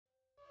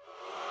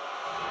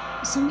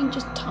Something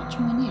just touched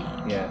my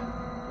neck. Yeah.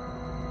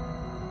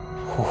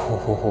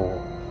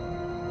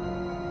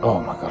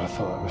 Oh my god, I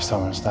thought there was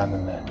someone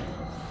standing there.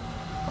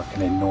 I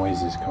can hear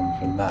noises coming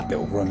from that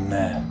little room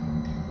there.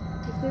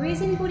 If there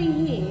is anybody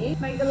here,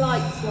 make the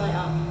lights light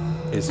up.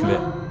 It's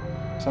lit.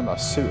 It's like a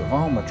suit of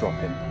armour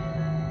dropping.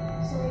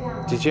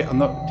 Did you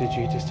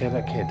just hear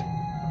that kid?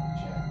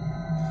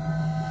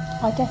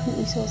 I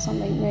definitely saw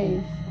something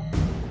move.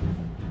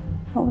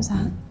 What was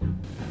that?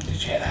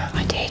 Did you hear that?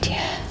 I did,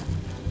 yeah.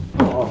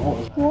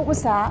 Oh, What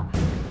was that?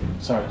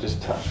 Sorry,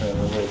 just touched me on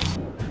the ribs.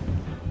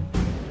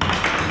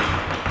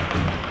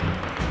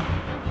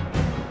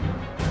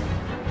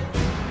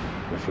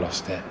 We've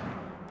lost it.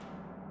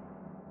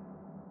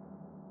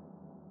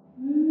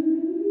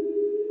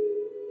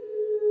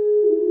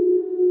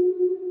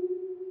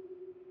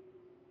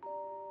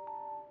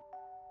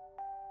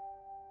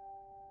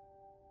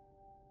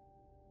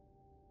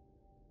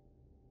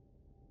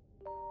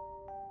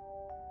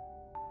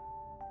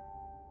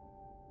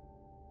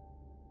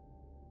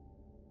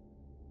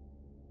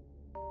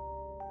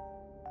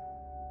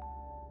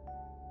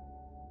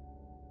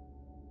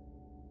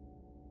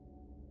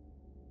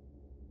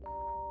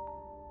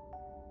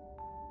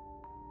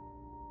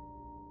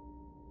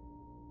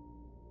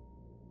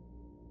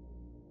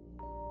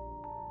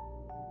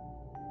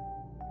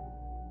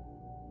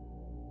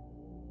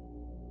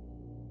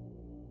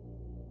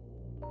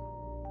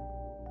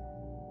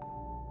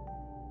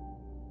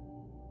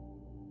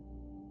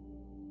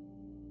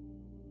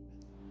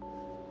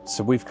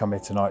 So we've come here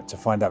tonight to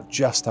find out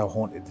just how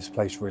haunted this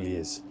place really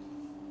is.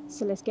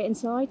 So let's get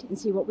inside and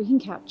see what we can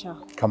capture.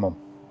 Come on.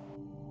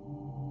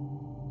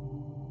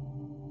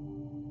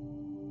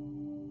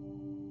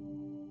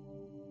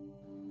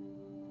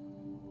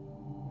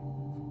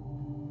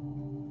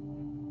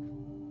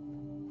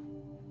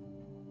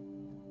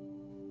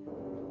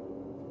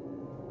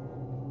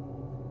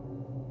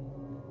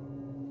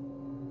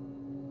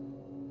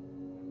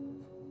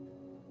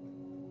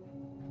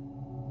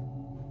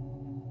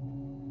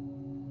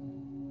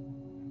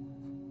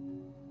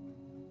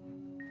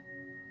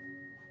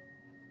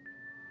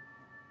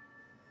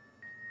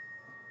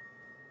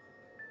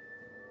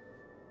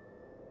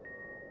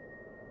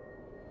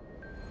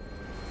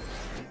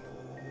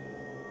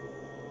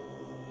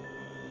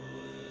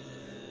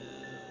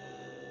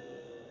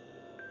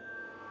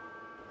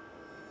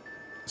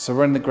 So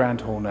we're in the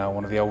Grand Hall now,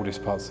 one of the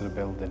oldest parts of the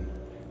building,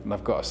 and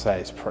I've got to say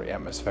it's pretty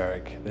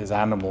atmospheric. There's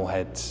animal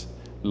heads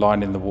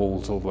lining the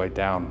walls all the way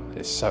down.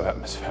 It's so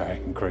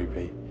atmospheric and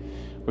creepy.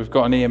 We've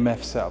got an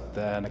EMF set up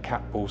there and a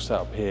cat ball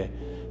set up here,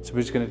 so we're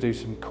just going to do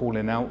some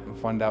calling out and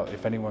find out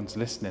if anyone's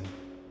listening.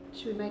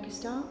 Should we make a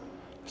start?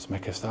 Let's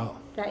make a start.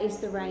 That is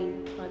the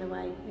rain, by the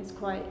way. It's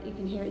quite, you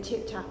can hear it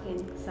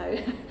tip-tapping, so.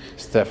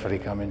 It's definitely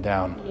coming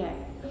down. Yeah.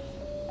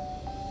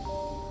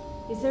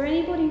 Is there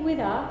anybody with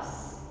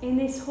us in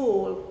this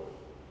hall?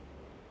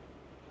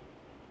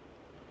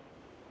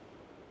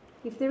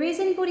 If there is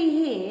anybody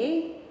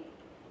here,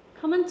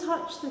 come and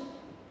touch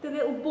the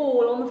little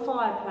ball on the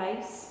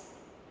fireplace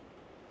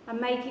and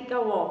make it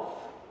go off.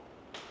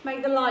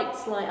 Make the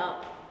lights light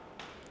up.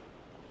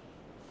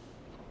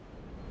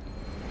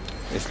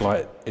 It's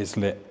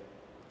lit.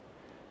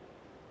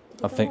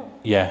 I think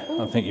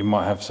you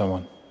might have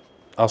someone.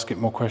 Ask it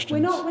more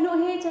questions. We're not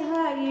here to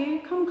hurt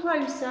you. Come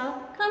closer.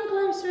 Come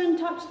closer and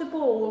touch the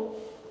ball.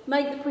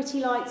 Make the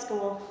pretty lights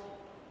go off.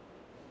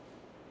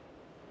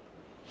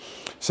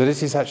 So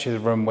this is actually the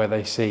room where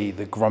they see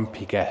the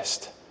grumpy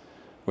guest,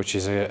 which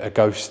is a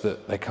ghost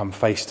that they come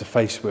face to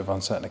face with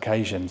on certain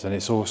occasions, and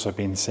it's also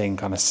been seen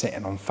kind of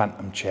sitting on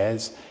phantom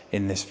chairs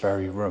in this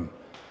very room.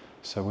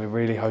 So we're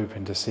really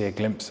hoping to see a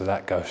glimpse of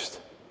that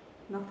ghost.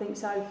 Nothing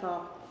so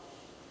far.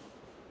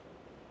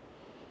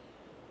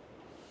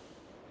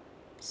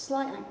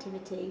 Slight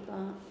activity,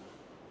 but...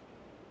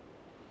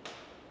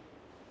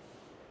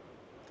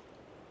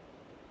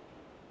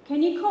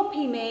 Can you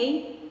copy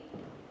me?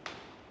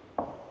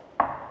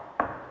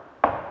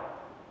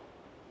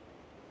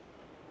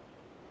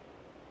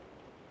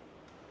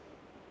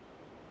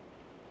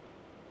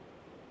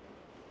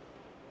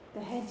 The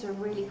heads are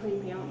really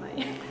creepy, aren't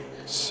they?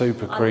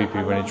 Super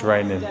creepy when it's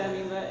raining.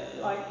 But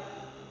like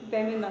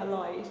them in that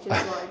light is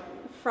just like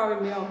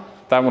throwing me off.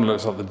 That one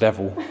looks like the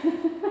devil.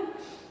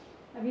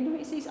 Have you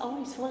noticed these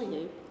eyes follow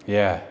you?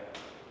 Yeah.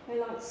 They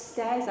like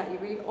stares at you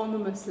really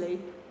ominously.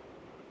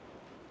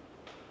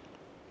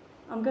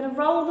 I'm going to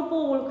roll the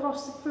ball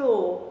across the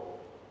floor.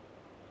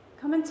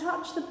 Come and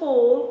touch the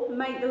ball and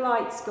make the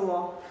lights go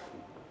off.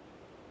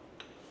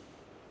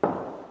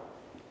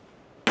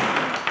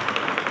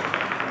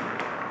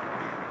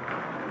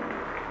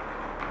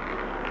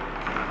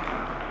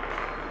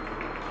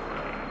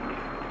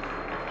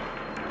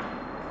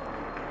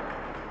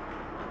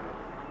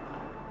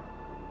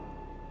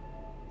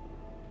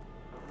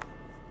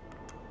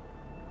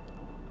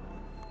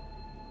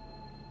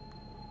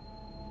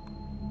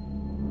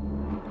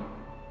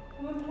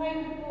 Play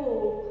with the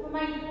ball. Come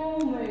and make the ball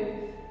move.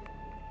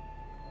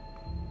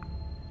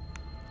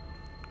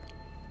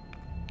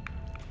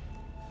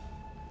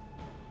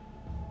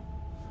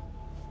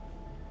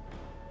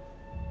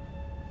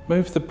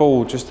 Move the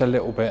ball just a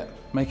little bit.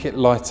 Make it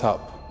light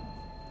up.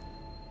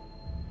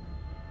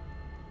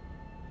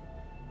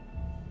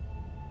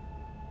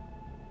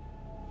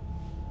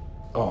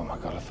 Oh my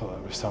God, I thought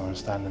there was someone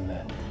standing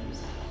there.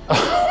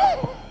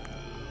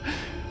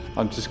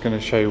 I'm just going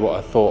to show you what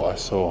I thought I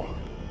saw.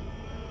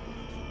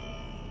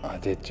 I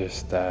did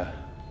just, don't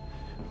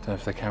know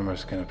if the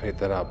camera's going to pick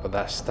that up, but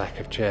that stack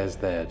of chairs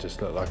there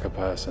just looked like a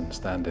person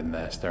standing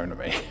there staring at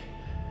me.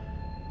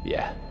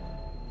 Yeah.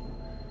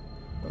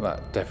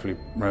 That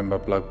definitely made my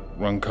blood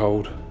run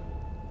cold.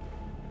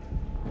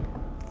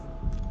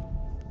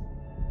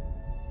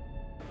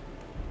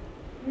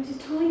 There's a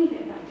tiny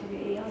bit of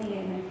activity on the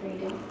EMF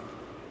reader.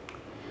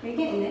 Are you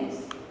getting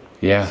this?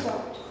 Yeah.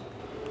 Stopped.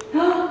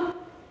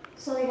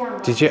 Sorry,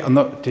 down. Did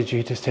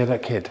you just hear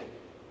that kid?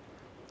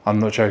 I'm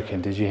not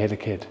joking, did you hear the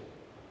kid?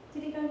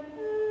 Did he go?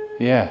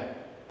 Yeah.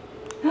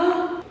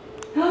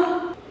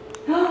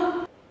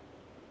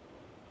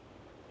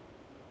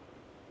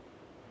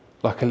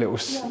 Like a little,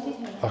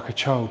 like a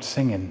child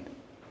singing.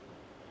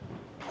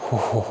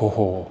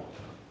 Okay.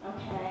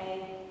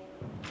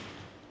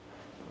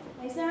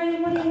 Is there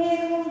anybody here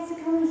who wants to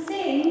come and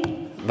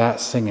sing? That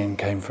singing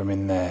came from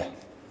in there.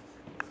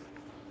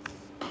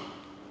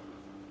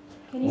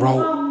 Can you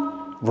come?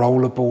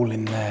 Roll a ball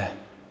in there.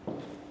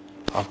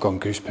 I've gone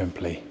goose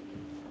pimply.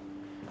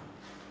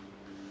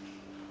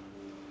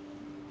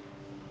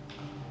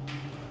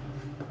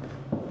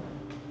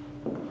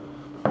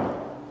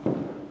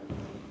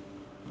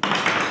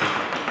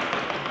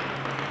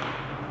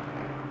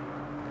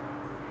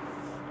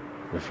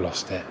 We've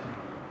lost it.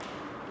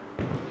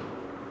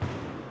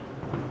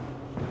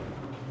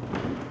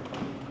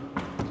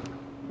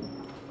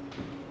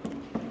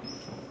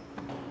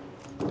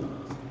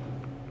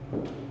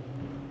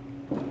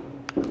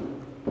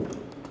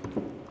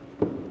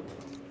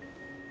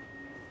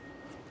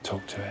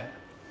 Talk to it.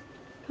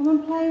 Come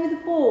and play with the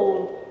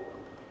ball.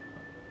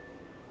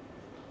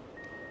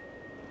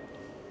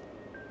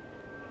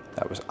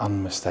 That was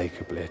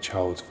unmistakably a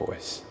child's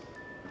voice.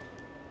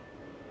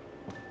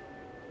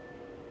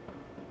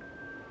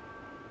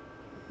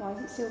 Why is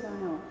it still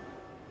going off?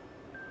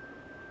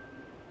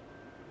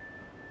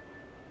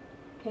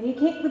 Can you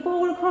kick the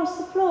ball across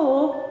the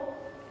floor?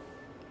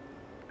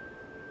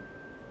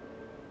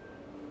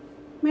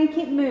 Make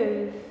it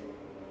move.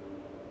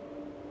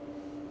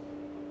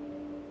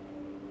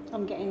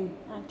 I'm getting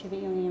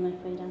activity on the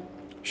EMF reader.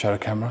 Show the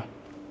camera.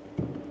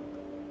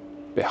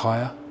 Bit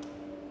higher.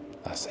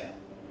 That's it.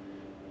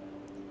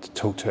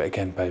 Talk to it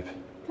again, babe.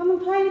 Come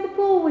and play with the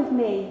ball with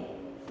me.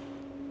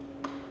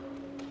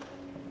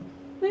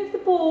 Move the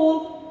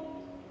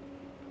ball.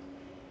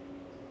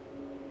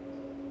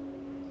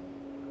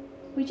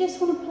 We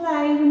just want to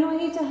play. We're not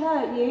here to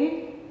hurt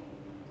you.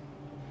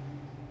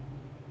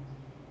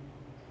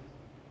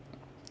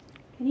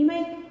 Can you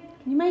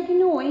make a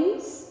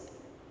noise?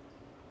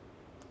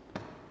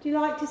 Do you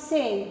like to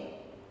sing?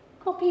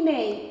 Copy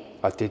me.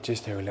 I did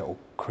just hear a little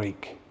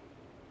creak.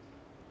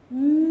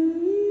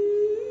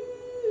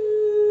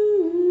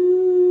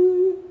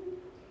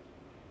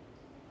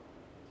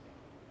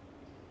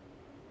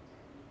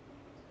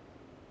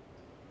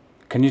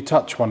 Can you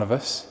touch one of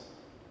us?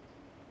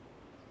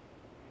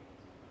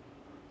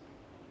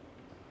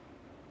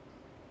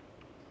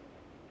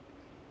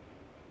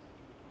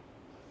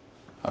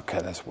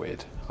 Okay, that's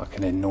weird. I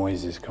can hear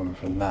noises coming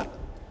from that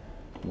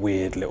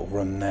weird little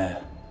room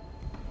there.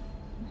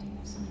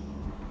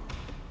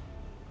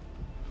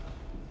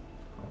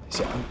 Is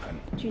it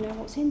open? Do you know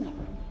what's in that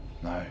room?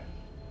 No. Do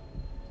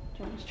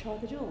you want me to try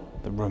the door?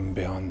 The room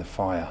behind the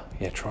fire.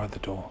 Yeah, try the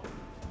door.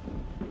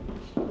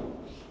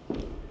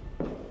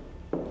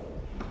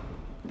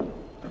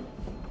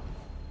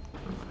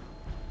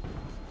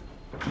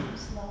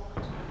 It's locked.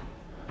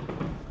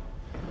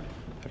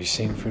 Have you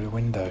seen through the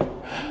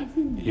window?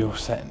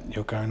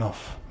 You're going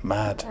off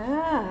mad.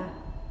 Ah.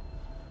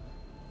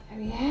 Oh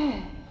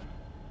yeah.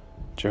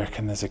 Do you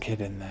reckon there's a kid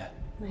in there?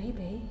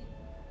 Maybe.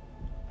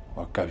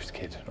 Or a ghost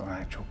kid, or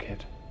an actual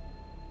kid?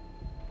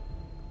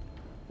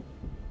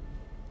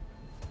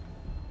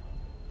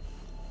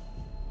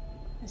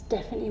 There's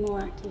definitely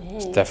more active here.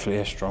 It's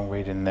definitely a strong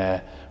read in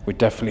there. We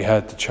definitely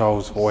heard the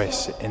child's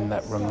voice in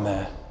that room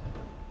there.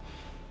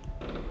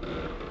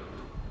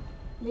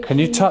 Can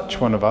you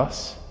touch one of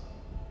us?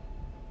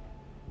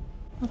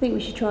 I think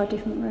we should try a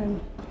different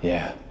room.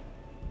 Yeah.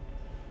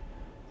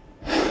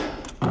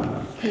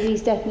 Because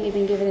he's definitely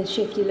been giving us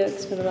shifty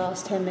looks for the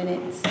last 10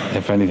 minutes.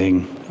 If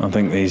anything, I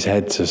think these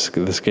heads are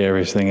the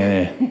scariest thing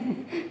in here.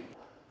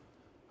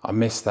 I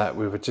missed that.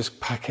 We were just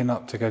packing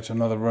up to go to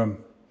another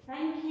room.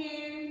 Thank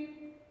you.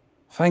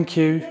 Thank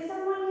you. There's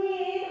someone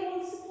here that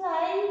wants to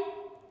play.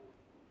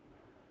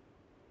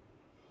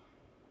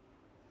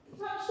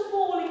 Touch the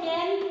ball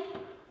again.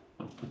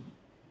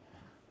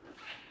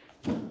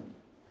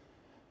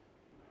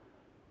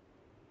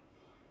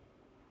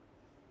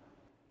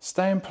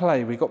 Stay and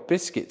play. We got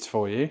biscuits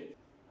for you.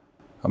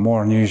 A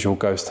more unusual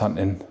ghost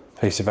hunting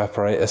piece of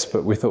apparatus,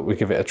 but we thought we'd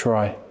give it a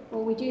try.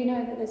 Well, we do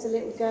know that there's a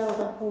little girl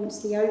that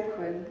haunts the oak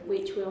room,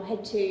 which we'll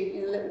head to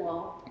in a little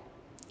while.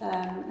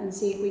 and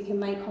see if we can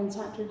make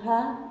contact with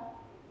her.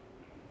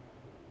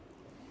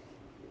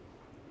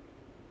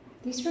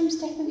 This room's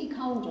definitely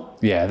colder.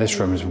 Yeah, this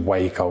room is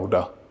way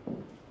colder.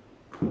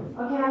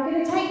 Okay, I'm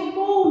going to take the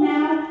ball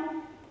now.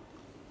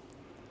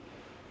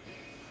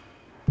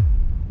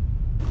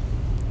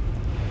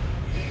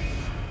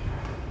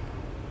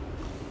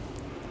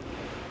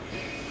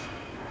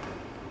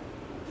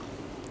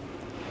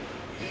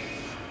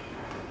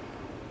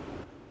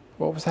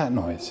 What was that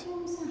noise?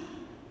 What was that?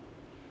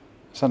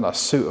 It sounded like a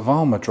suit of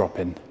armour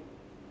dropping.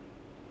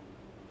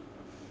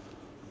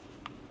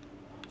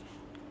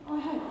 Oh,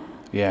 I heard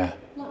that. Yeah.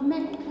 Like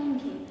metal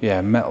clanking.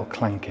 Yeah, metal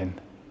clanking.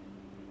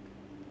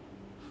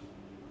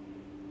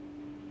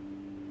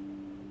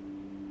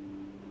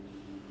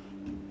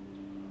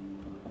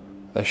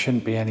 There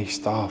shouldn't be any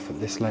staff at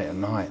this late at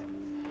night.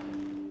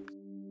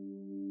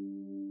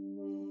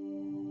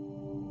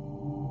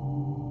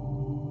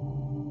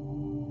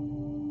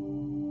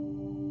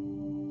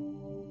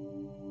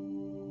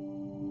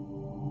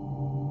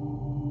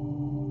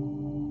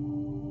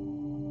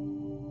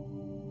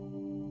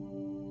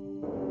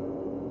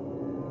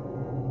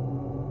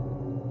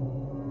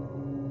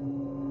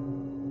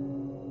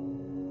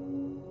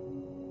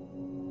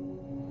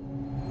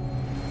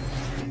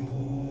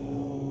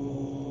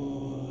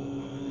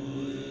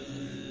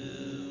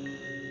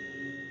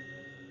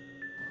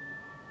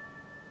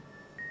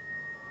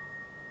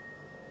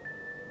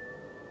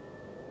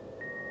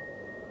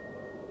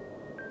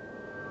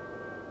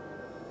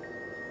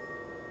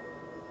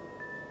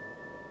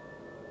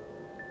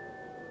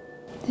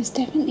 There's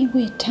definitely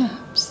weird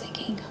taps that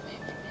keep coming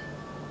from it.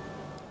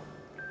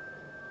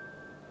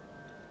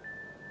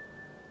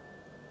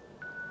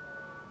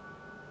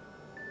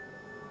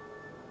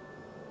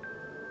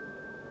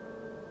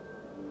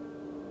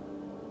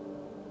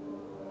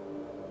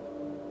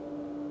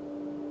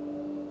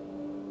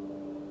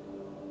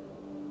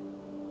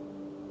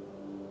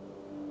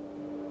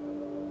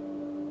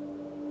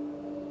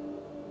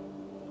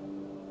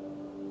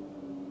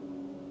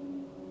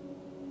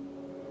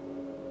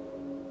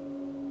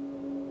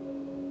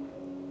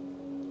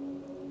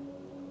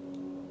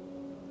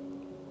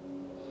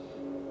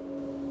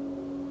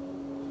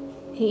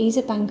 It is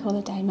a bank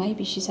holiday,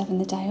 maybe she's having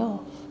the day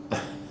off.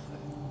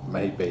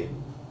 Maybe.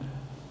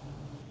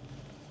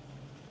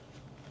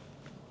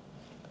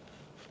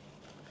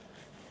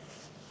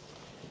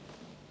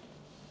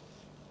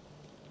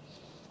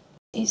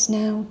 It's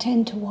now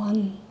 10 to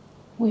 1.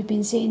 We've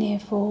been sitting here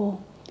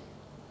for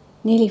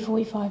nearly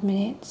 45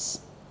 minutes.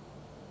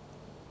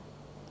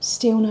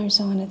 Still no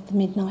sign of the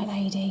midnight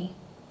lady.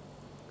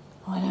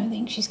 I don't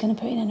think she's going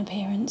to put in an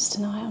appearance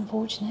tonight,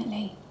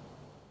 unfortunately.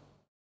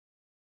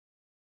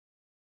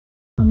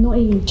 I'm not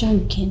even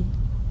joking.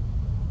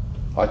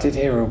 I did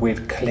hear a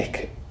weird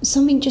click.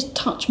 Something just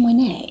touched my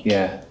neck.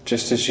 Yeah,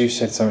 just as you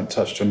said something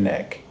touched your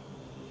neck,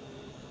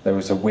 there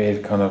was a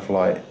weird kind of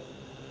like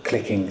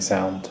clicking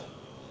sound.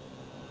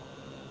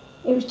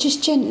 It was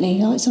just gently,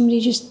 like somebody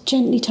just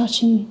gently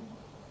touching,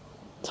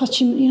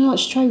 you know, like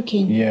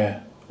stroking.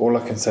 Yeah, all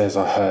I can say is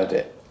I heard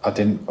it. I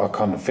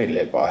can't feel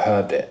it, but I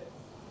heard it.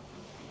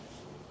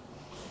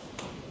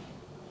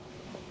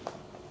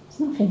 There's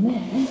nothing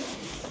there.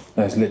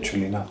 There's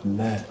literally nothing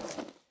there.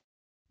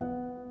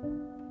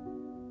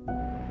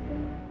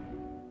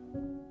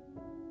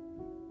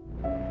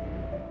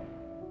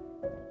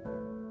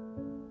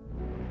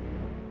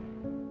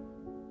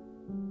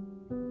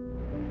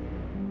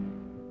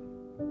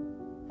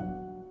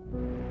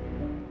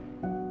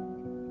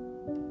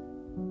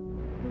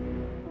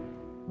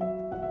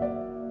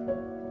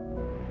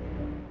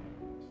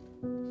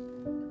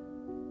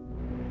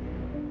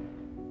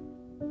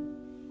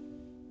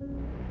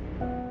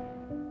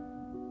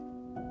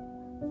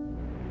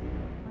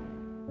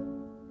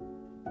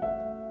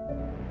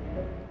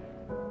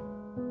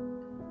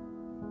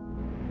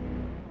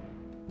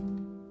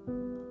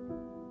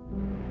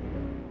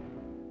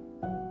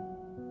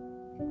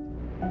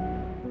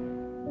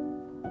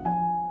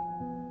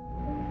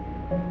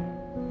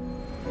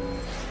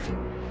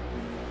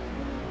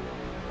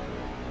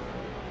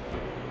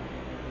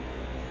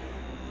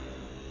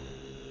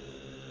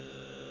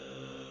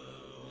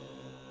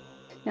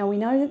 Now we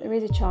know that there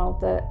is a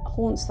child that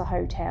haunts the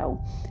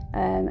hotel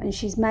and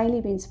she's mainly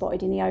been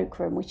spotted in the Oak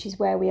Room, which is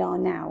where we are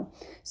now.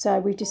 So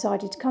we've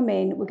decided to come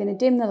in, we're going to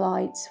dim the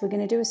lights, we're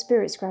going to do a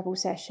spirit Scrabble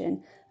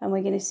session and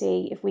we're going to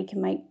see if we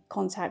can make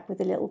contact with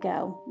the little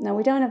girl. Now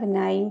we don't have a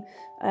name,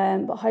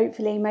 but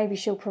hopefully maybe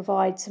she'll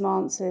provide some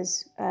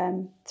answers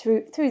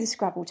through the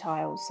Scrabble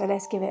tiles. So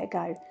let's give it a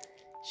go.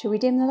 Shall we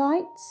dim the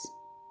lights?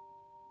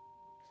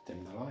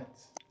 Dim the lights.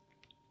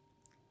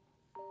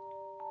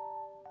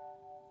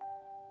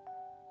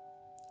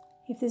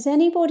 If there's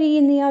anybody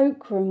in the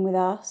Oak Room with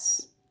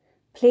us,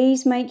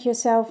 please make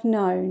yourself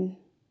known.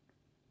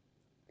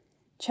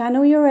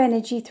 Channel your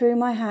energy through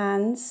my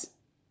hands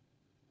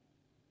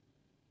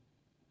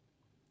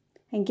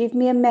and give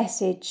me a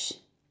message.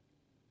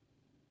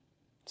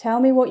 Tell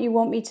me what you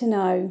want me to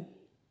know.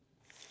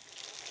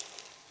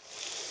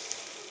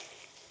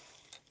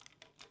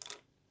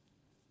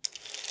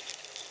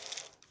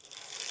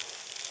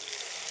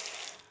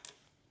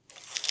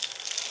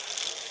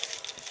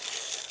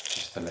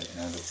 Just to let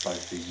you know that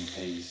both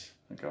EVPs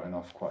are going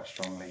off quite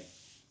strongly.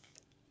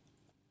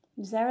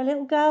 Is there a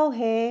little girl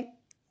here?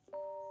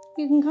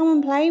 You can come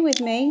and play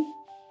with me.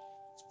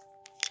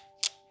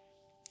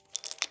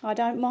 I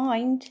don't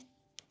mind.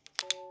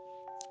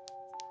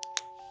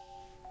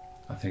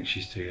 I think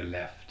she's to your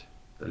left.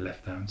 The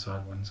left-hand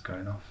side one's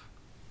going off.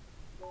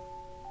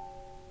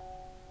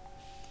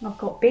 I've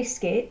got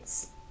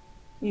biscuits.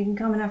 You can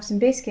come and have some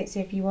biscuits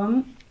if you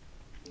want.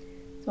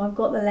 So I've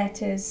got the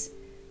letters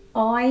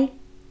I,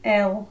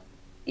 L,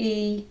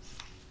 E.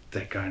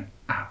 They're going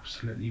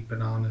absolutely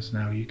bananas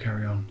now. You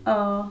carry on.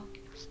 R,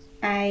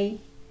 A,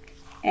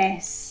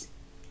 S,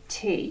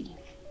 T.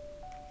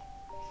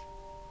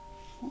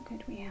 What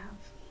could we have?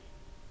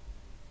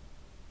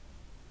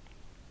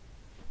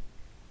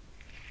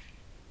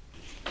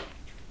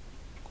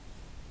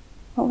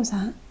 What was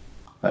that?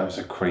 That was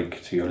a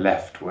creak to your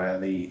left where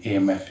the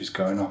EMF is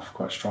going off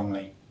quite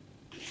strongly.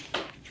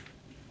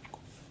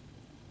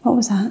 What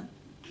was that?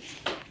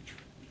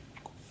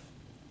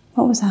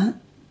 What was that?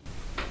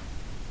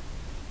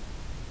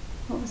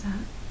 What was that?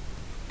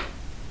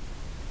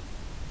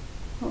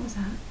 What was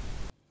that?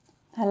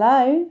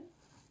 Hello?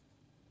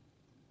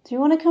 Do you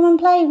want to come and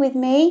play with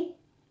me?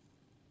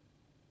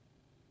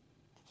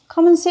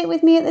 Come and sit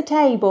with me at the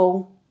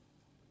table.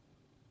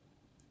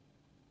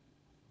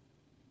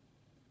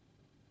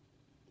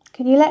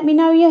 Can you let me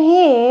know you're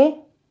here?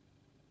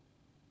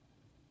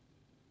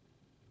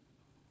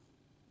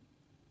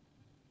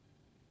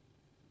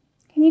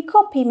 Can you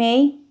copy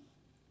me?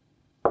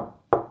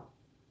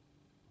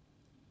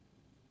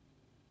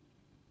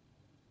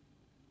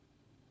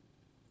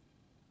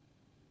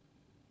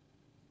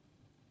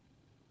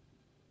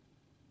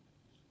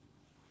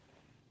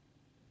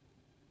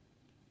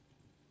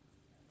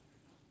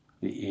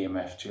 The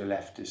EMF to your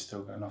left is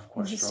still going off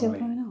quite Is it strongly.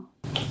 still going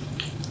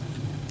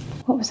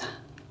off? What was that?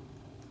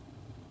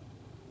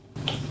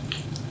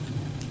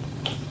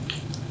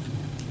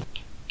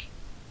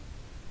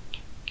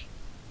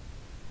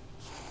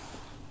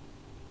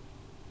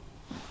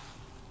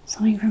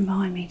 Something from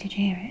behind me, did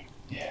you hear it?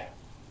 Yeah.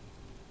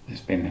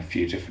 There's been a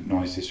few different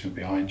noises from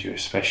behind you,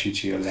 especially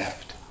to your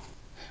left.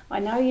 I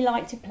know you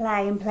like to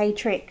play and play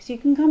tricks. You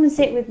can come and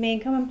sit with me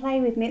and come and play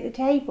with me at the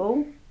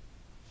table.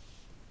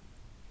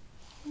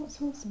 I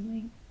saw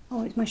something.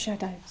 Oh, it's my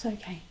shadow. It's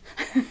okay.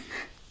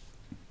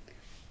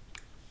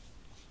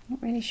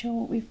 Not really sure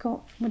what we've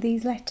got with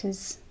these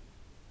letters.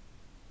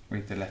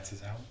 Read the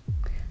letters out.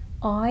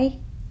 I,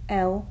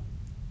 L,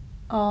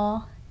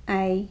 R,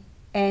 A,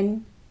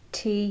 N,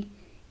 T,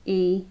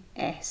 E,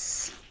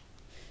 S.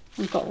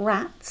 We've got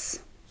rats.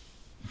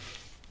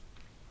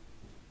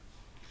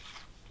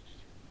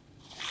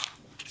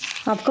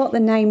 I've got the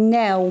name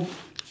Nell.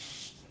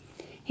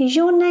 Is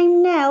your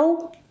name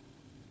Nell?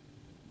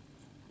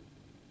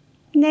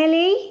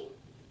 Nelly?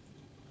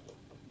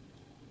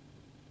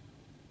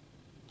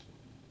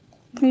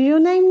 Is your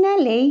name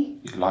Nelly?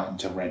 You're lighting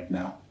to red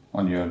now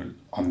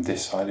on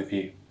this side of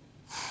you.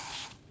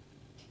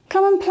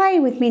 Come and play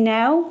with me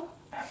now.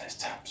 And there's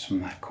taps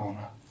from that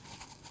corner.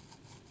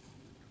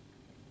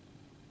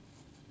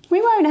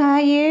 We won't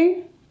hurt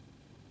you.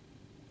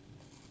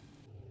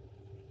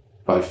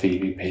 Both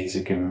EVPs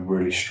are giving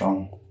really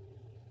strong,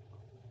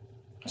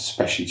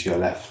 especially to your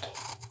left.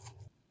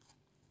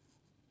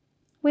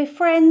 We're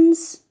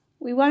friends.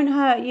 We won't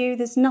hurt you.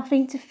 There's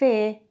nothing to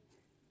fear.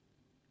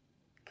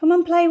 Come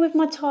and play with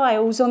my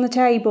tiles on the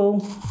table.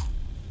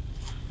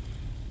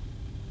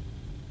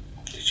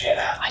 Did you hear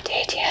that? I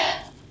did,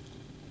 yeah.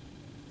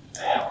 The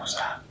hell was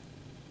that?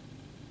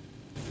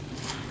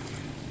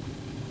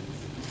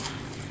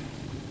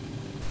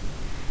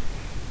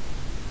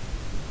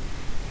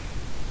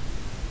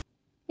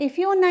 If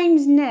your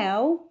name's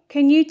Nell,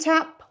 can you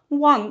tap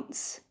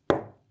once?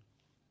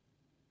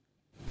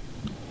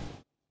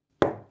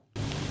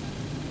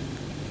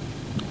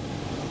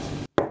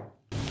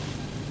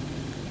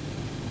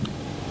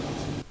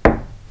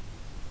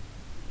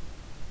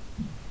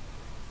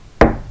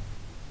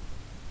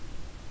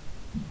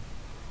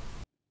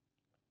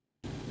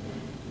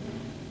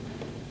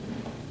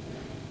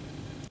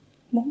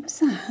 What was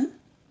that?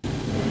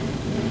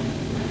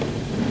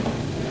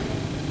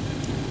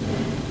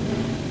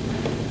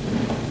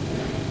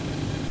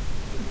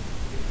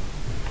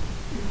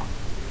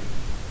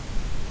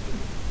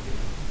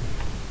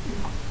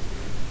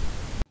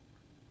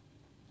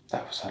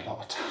 That was a lot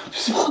of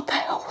taps. What the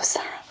hell was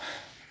that?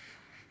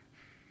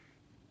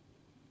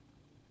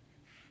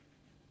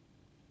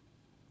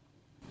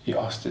 You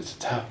asked it to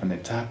tap and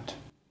it tapped.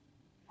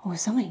 Oh,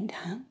 something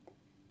tapped.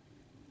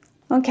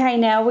 Okay,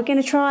 now we're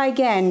going to try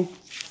again.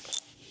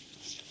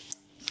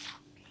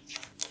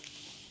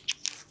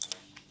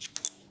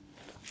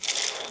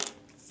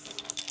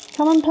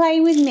 Come and play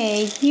with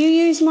me. You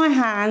use my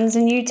hands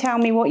and you tell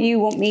me what you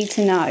want me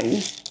to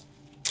know.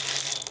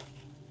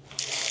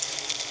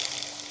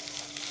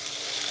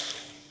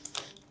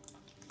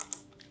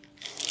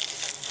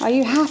 Are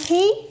you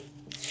happy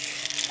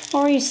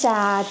or are you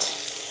sad?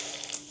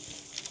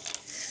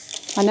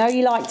 I know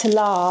you like to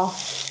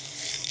laugh.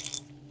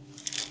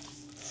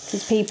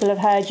 because people have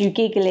heard you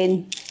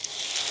giggling.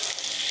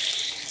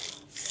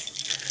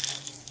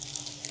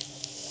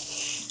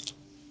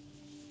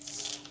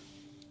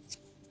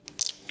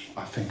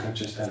 I think I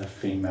just had a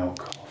female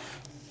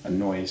cough, a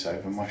noise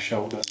over my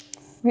shoulder.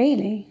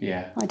 Really?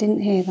 Yeah. I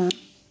didn't hear that.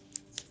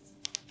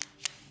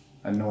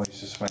 A noise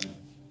just went,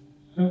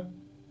 huh?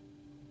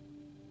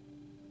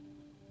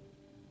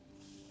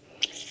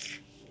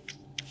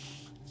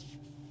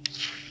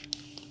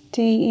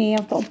 DE,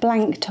 I've got a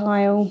blank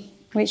tile,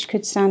 which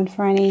could stand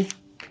for any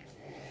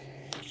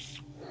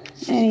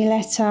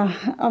letter.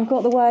 I've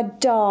got the word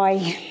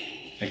die.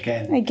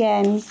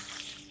 Again.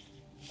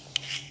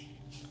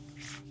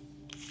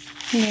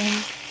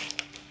 Yeah.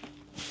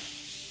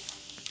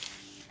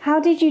 How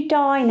did you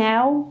die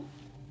now?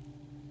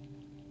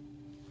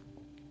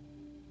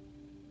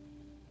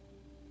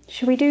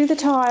 Shall we do the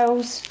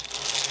tiles?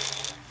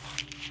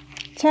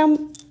 Tell me.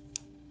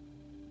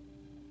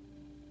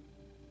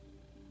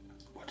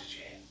 What did you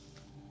hear?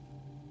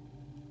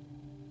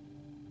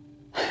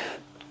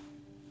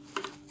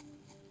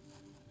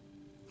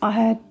 I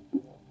heard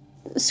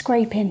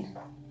scraping.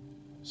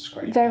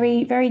 Scraping?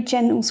 Very, very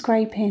gentle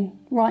scraping.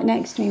 Right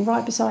next to me,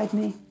 right beside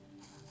me.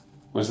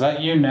 Was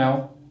that you,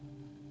 Nell?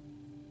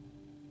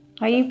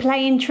 Are you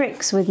playing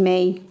tricks with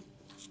me?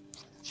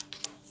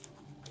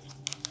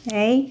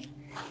 Hey?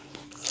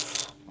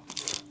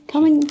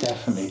 Come and...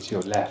 Definitely to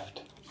your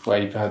left,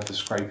 where you've heard the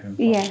scraping from.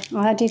 Yeah,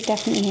 I did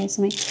definitely hear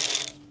something.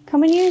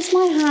 Come and use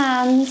my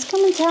hands.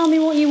 Come and tell me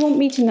what you want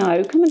me to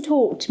know. Come and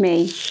talk to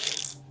me.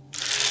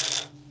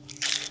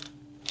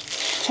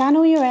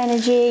 Channel your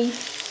energy.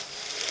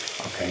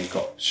 Okay, you've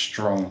got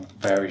strong,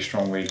 very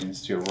strong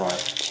readings to your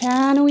right.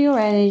 Channel your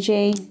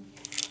energy.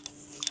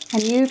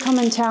 And you come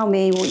and tell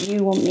me what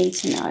you want me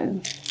to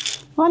know.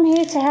 I'm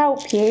here to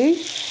help you.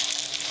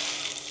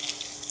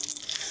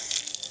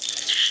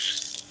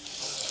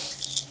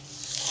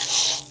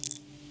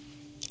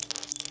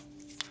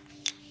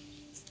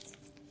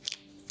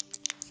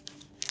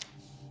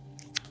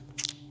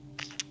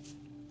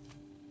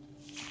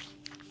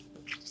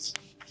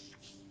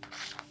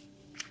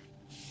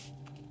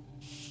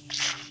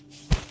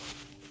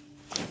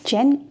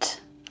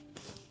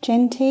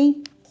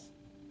 Genty.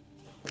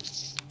 You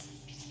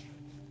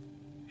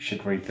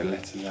should read the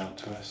letters out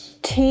to us.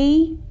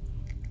 T-E-G-N-T-Y.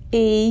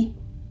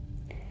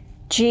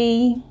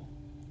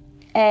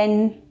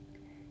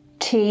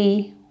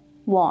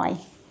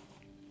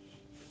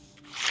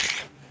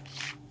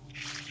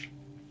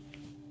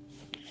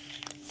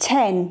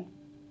 10.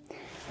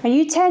 Are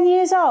you 10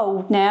 years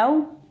old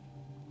now?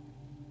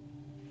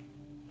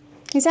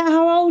 Is that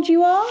how old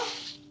you are?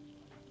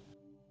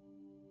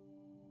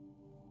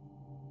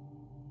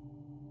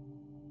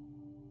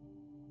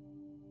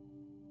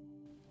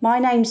 My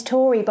name's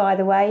Tori, by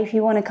the way, if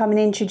you want to come and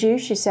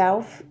introduce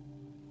yourself.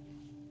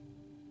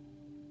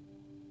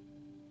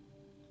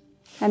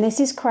 And this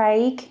is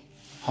Craig.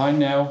 Hi,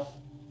 Nell.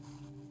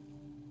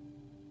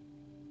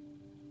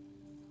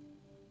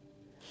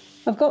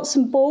 I've got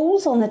some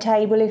balls on the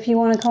table if you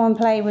want to come and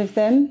play with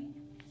them.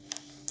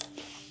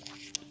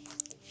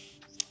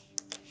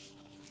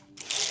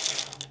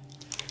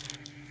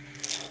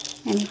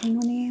 Anything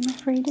on the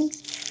EMF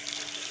readers?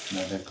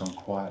 No, they've gone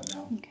quiet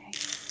now. Okay.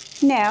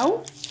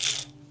 Now,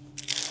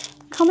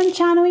 come and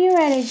channel your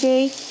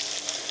energy.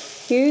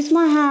 Use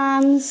my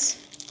hands.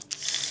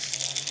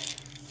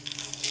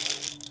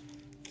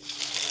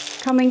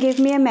 Come and give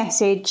me a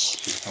message.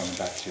 She's coming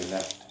back to your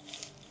left.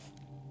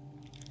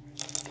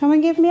 Come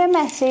and give me a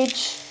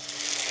message.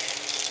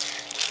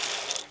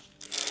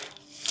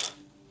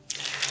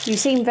 You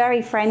seem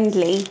very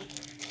friendly.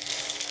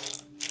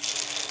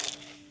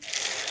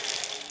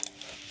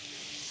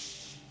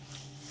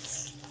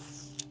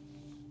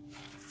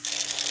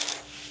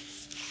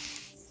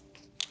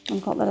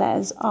 I've got the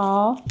letters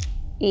R,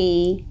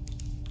 E,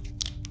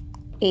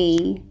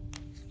 E,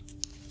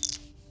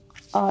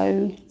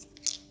 O,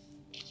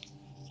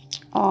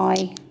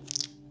 I,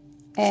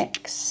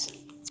 X,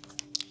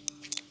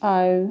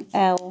 O,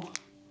 L,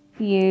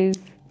 U,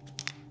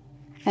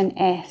 and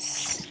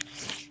S.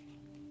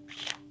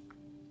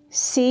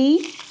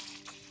 C.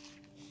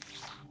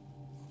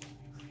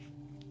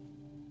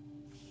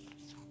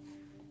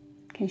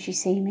 Can she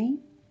see me?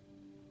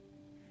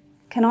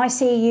 Can I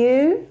see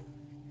you?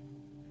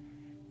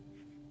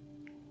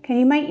 Can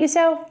you make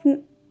yourself...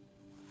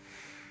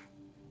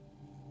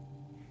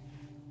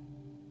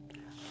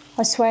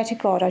 I swear to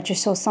God, I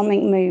just saw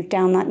something move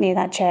down that near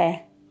that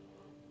chair.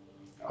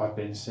 I've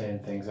been seeing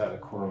things out the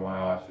corner of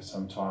my eye for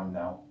some time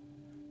now.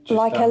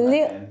 Like a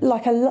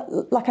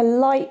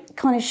light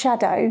kind of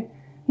shadow,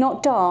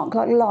 not dark,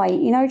 like light,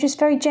 you know, just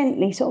very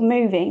gently sort of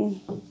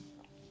moving.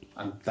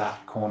 And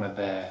that corner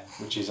there,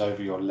 which is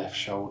over your left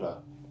shoulder,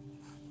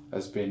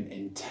 has been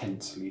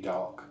intensely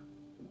dark.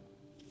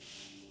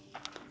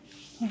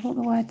 I've got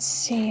the word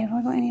C. Have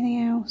I got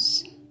anything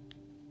else?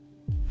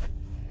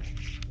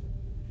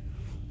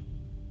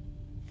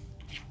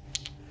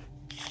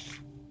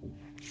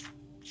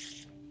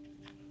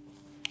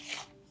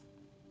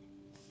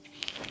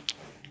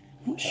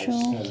 Not sure. I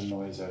just heard a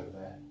noise over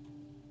there.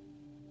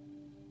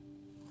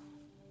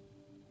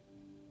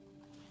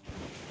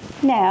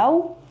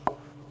 Now,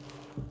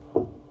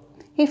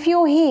 if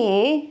you're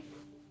here,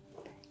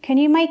 can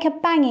you make a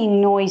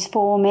banging noise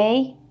for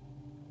me?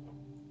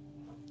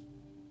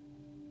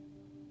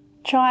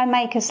 Try and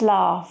make us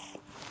laugh.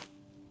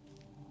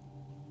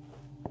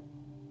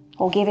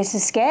 Or give us a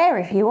scare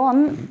if you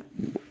want.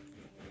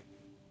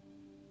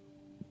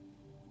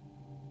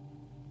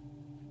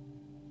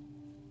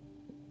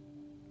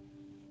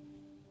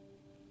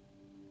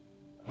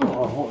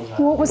 Oh, what was that?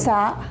 What was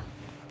that?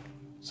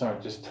 Sorry,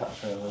 it just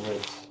touched me on the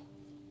ribs.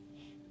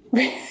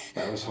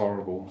 That was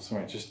horrible.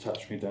 Sorry, it just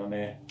touched me down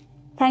here.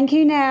 Thank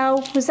you,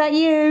 Nell. Was that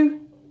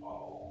you?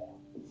 Oh.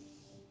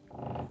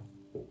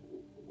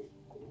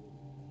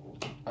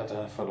 I don't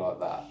know if I like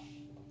that.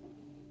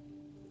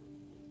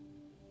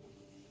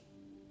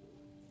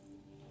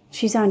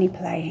 She's only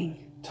playing.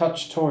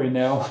 Touch toy,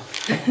 Nell.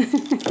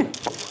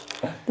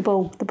 The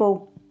ball, the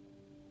ball.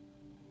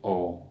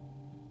 Oh.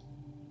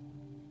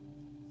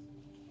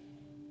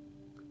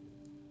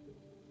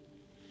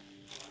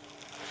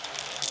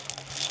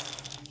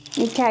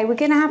 Okay, we're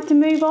going to have to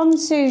move on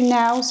soon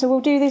now, so we'll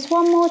do this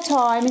one more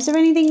time. Is there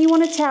anything you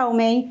want to tell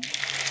me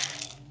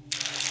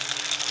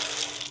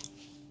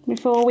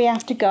before we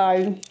have to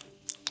go?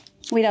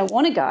 We don't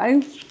want to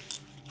go.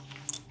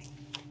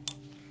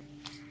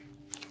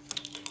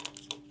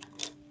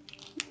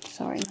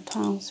 Sorry, my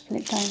tile's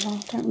flipped over.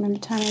 I don't remember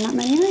turning that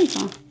many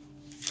over.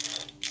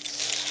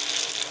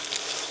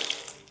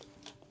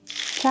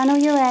 Channel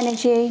your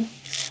energy.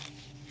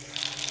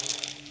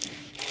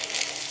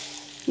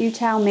 You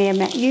tell me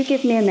you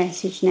give me a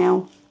message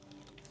now.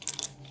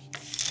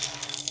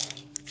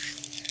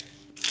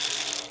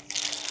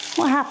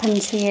 What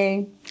happened to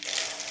you?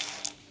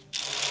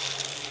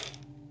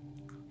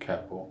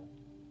 Careful.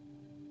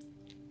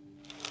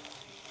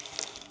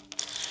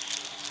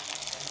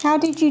 How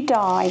did you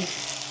die?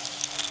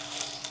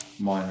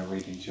 Minor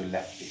reading to your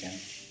left again.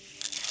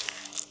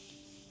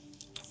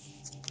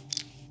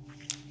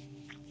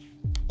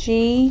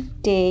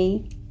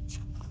 GDS.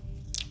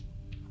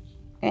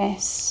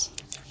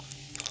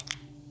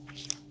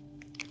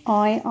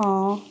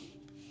 IR.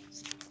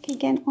 Keep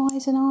getting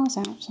I's and R's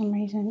out for some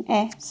reason.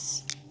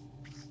 S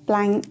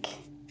blank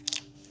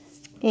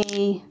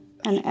E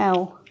and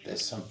L.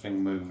 There's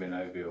something moving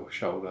over your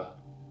shoulder.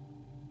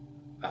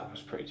 That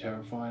was pretty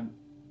terrifying.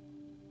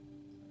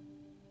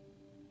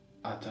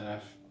 I don't know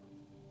if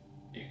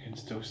you can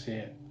still see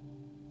it.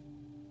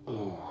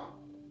 Oh.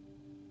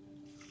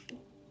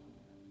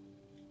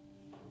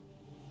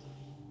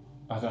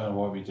 I don't know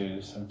why we do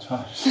this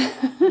sometimes.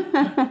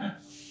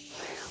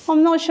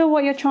 I'm not sure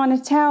what you're trying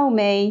to tell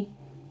me.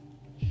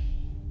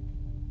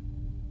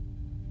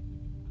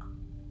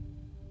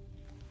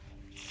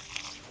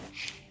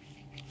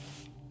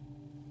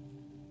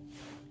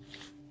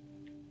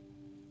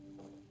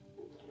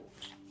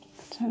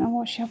 I don't know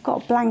what I've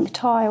got a blank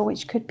tile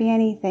which could be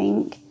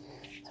anything.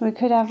 So we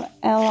could have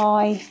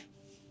L-I-E-S,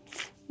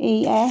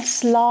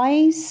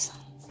 lies.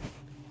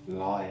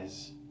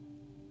 Lies.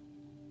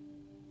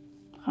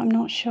 I'm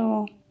not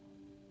sure.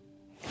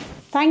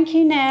 Thank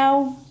you,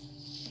 Nell.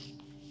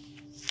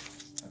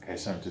 Okay,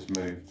 something just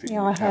moved.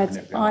 Yeah,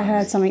 I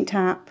heard something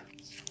tap.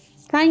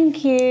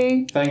 Thank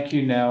you. Thank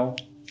you, Nell.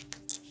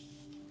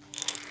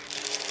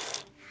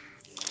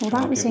 Well,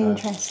 that was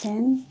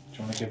interesting. Do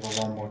you want to give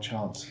her one more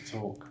chance to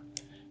talk?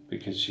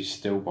 Because she's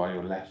still by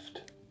your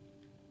left.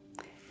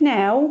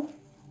 Now,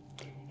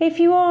 if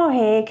you are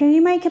here, can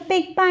you make a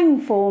big bang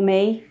for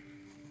me?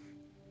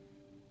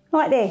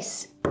 Like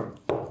this.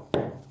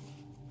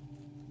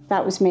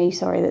 That was me,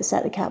 sorry, that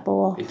set the cat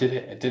ball off. It did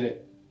it, it did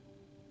it.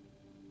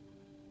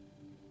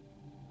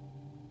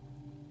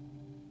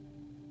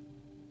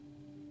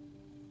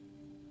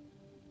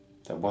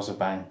 There was a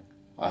bang.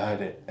 I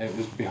heard it. It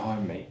was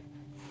behind me.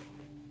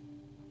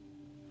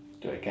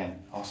 Do it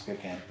again. Ask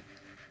again.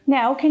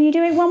 Now, can you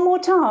do it one more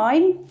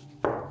time?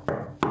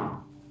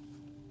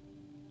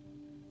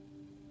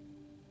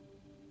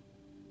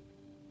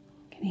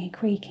 Can hear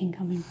creaking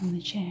coming from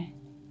the chair.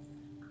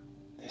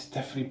 There's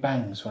definitely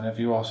bangs whenever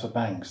you ask for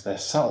bangs. They're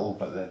subtle,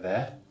 but they're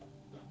there.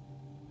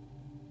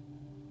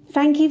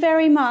 Thank you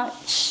very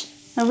much.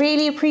 I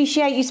really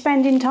appreciate you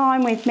spending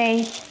time with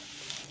me.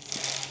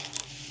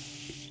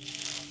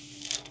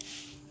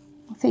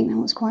 I think that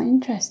was quite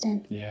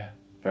interesting. Yeah,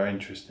 very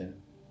interesting.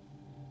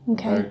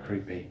 Okay. Very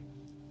creepy.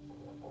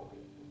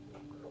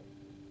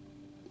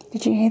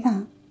 Did you hear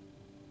that?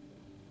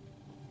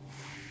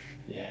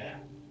 Yeah.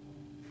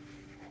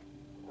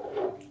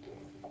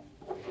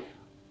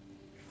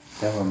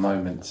 There were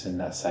moments in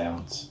that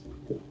séance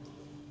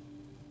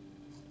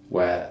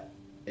where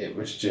it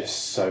was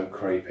just so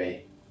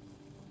creepy.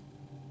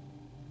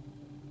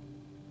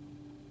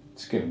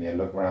 It's giving me a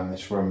look around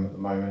this room at the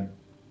moment.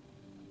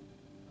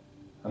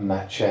 And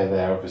that chair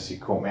there obviously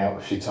caught me out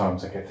a few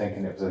times. I kept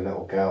thinking it was a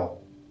little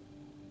girl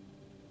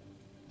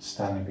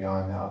standing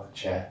behind that other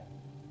chair.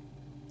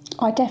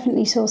 I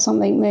definitely saw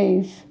something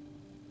move.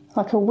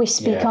 Like a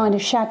wispy kind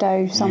of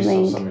shadow,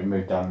 something. You saw something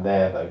move down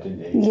there though, didn't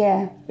you?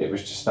 Yeah. It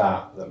was just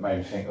that made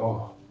me think,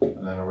 oh,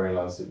 and then I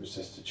realised it was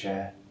just a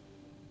chair.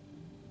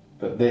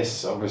 But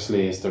this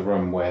obviously is the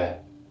room where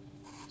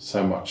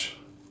so much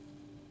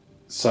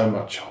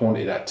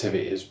haunted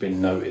activity has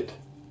been noted.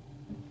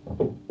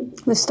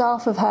 The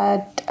staff have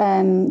heard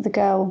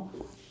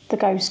the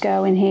ghost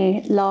girl in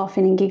here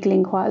laughing and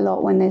giggling quite a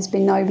lot when there's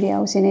been nobody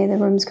else in here. The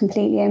room's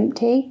completely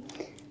empty.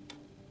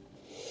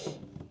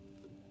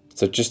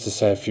 So just to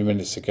say, a few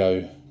minutes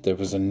ago, there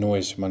was a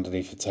noise from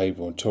underneath the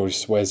table, and Tori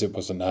swears it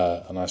wasn't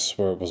her, and I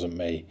swear it wasn't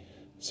me,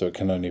 so it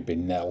can only be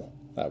Nell.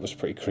 That was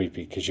pretty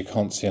creepy, because you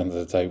can't see under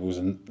the tables,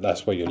 and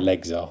that's where your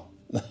legs are.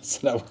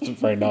 So that wasn't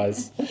very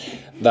nice.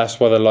 That's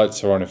why the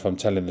lights are on, if I'm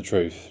telling the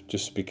truth,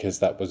 just because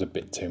that was a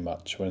bit too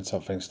much when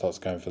something starts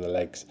going for the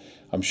legs.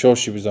 I'm sure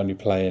she was only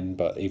playing,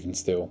 but even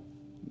still,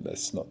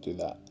 let's not do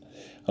that.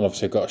 And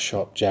obviously I got a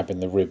sharp jab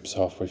in the ribs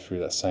halfway through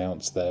that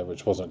séance there,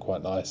 which wasn't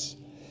quite nice.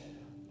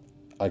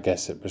 I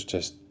guess it was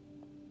just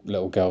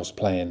little girls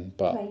playing,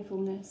 but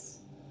Playfulness.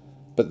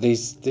 But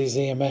these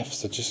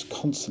EMFs are just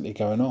constantly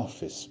going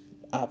off. It's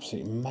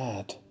absolutely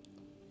mad.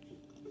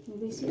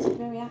 This is a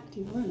very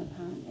active room,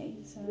 apparently.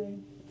 So.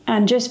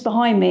 And just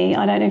behind me,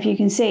 I don't know if you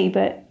can see,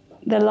 but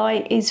the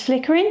light is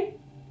flickering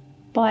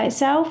by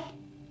itself.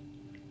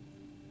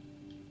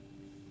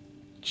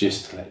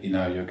 Just to let you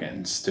know, you're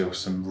getting still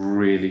some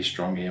really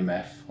strong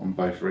EMF on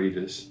both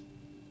readers.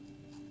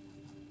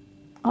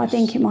 I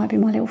think it might be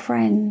my little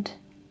friend.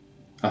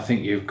 I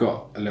think you've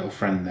got a little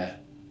friend there.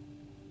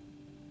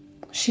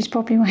 She's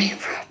probably waiting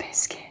for a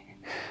biscuit.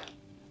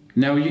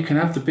 No, you can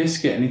have the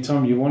biscuit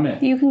anytime you want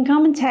it. You can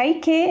come and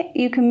take it.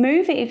 You can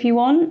move it if you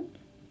want.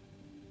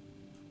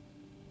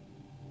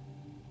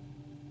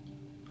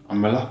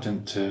 I'm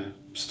reluctant to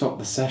stop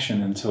the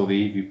session until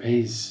the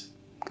EVPs,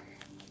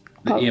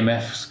 the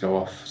EMFs go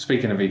off.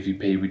 Speaking of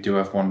EVP, we do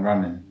have one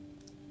running.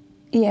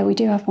 Yeah, we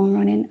do have one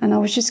running. And I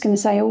was just going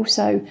to say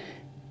also,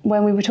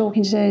 when we were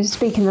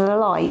speaking of the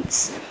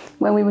lights,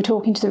 when we were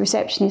talking to the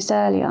receptionist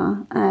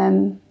earlier,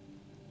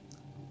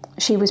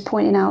 she was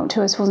pointing out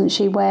to us, wasn't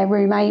she, where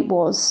room 8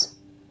 was?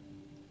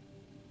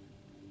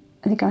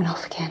 Are they going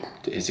off again?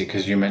 Is it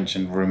because you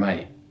mentioned room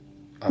 8?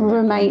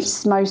 Room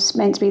 8's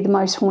meant to be the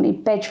most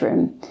haunted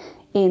bedroom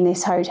in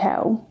this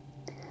hotel.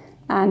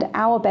 And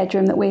our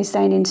bedroom that we're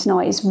staying in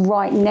tonight is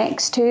right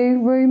next to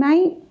room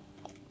 8.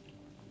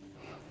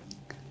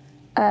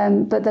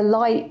 But the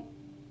light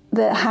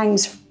that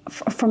hangs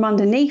from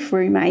underneath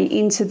room 8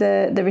 into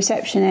the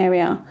reception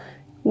area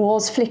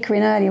was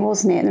flickering earlier,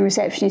 wasn't it? And the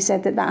receptionist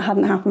said that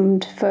hadn't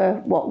happened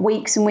for,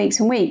 weeks and weeks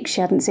and weeks. She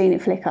hadn't seen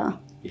it flicker.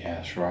 Yeah,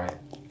 that's right.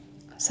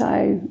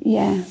 So,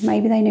 yeah,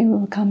 maybe they knew we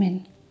were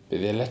coming. But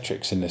the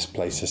electrics in this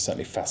place are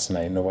certainly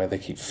fascinating, the way they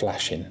keep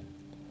flashing.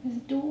 There's a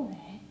door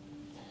there.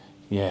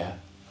 Yeah,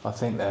 I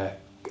think they're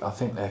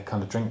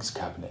kind of drinks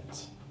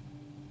cabinets.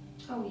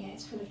 Oh, yeah,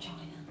 it's full of china.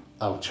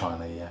 Oh,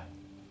 china, yeah.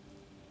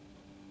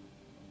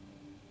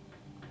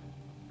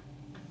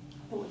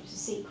 I thought it was a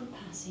secret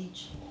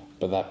passage.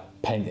 But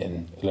that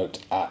painting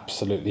looked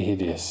absolutely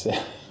hideous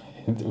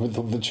with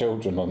all the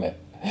children on it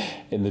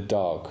in the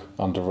dark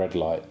under red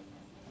light.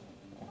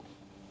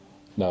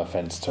 No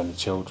offence to any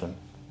children.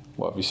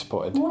 What have you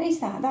spotted? What is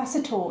that? That's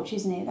a torch,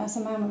 isn't it? That's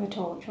a man with a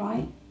torch,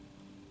 right?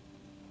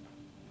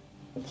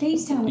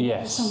 Please tell me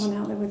there's someone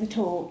out there with a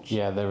torch.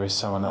 Yeah, there is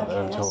someone out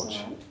there with a torch.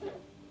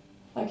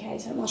 Right. Okay,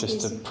 so it must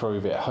just to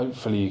prove it.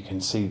 Hopefully you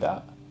can see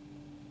that.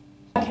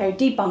 Okay,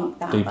 debunk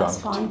that. Debunked. That's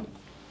fine.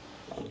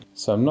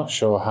 So I'm not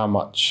sure how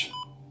much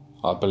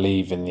I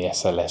believe in the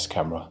SLS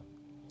camera,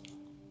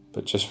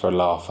 but just for a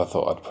laugh I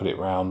thought I'd put it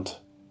round.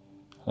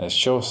 And it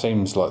sure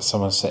seems like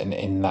someone's sitting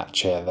in that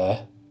chair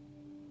there,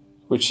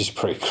 which is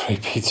pretty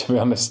creepy, to be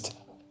honest.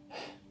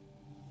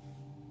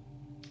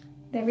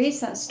 There is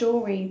that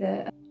story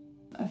that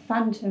a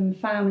phantom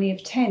family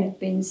of 10 have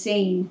been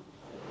seen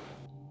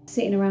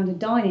sitting around a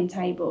dining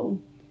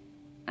table,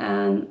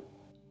 and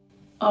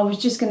I was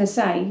just going to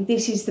say,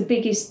 this is the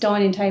biggest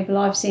dining table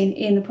I've seen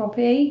in the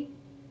property.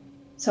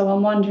 So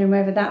I'm wondering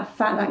whether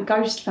that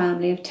ghost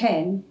family of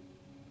 10,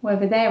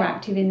 whether they're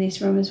active in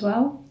this room as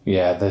well.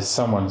 Yeah, there's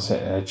someone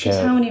sitting in a chair.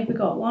 Just how many have we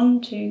got?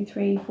 1, 2,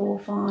 3, 4,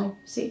 5,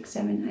 6,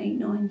 7, 8,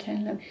 9,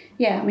 10, 11.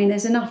 Yeah, I mean,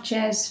 there's enough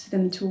chairs for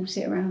them to all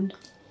sit around.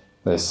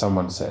 There's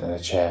someone sitting in a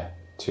chair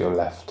to your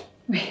left.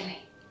 Really?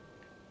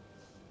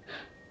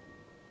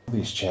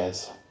 These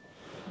chairs.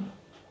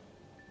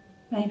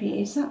 Maybe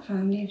it is that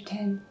family of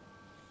 10.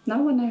 No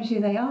one knows who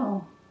they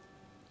are.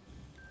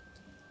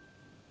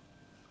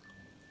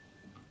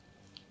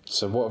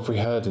 So what have we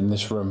heard in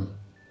this room?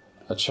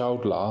 A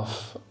child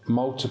laugh,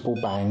 multiple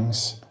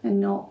bangs.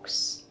 And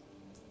knocks.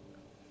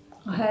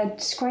 I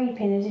heard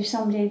scraping as if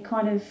somebody had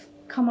kind of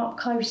come up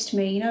close to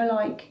me,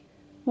 like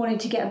wanted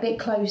to get a bit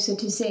closer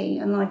to see,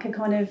 and like a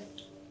kind of,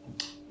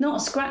 not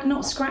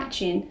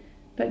scratching,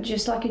 but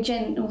just like a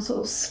gentle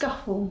sort of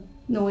scuffle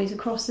noise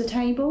across the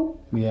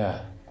table.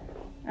 Yeah.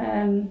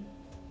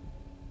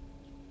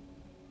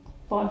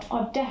 But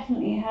I've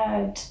definitely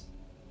heard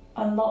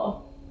a lot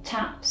of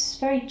taps,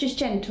 very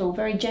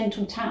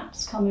gentle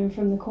taps coming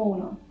from the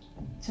corner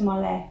to my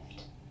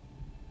left.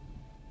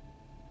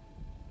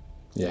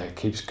 Yeah, it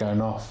keeps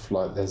going off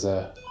like there's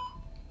a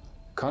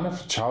kind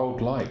of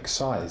childlike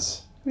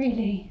size.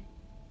 Really?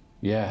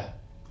 Yeah.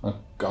 I'm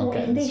What, in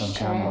getting this some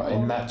chair, camera.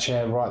 In or- that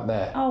chair right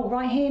there. Oh,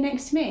 right here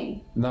next to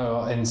me?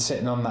 No, in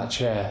sitting on that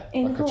chair.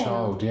 In the like a corner?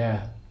 child,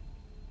 yeah.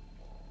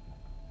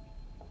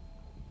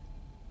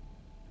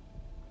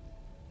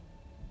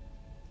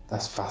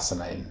 That's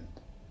fascinating.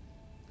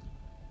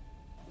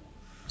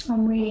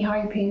 I'm really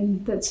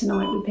hoping that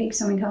tonight we pick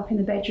something up in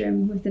the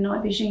bedroom with the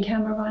night vision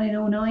camera running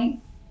all night.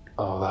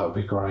 Oh, that would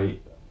be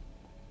great.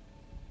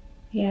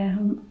 Yeah,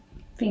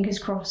 fingers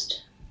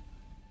crossed.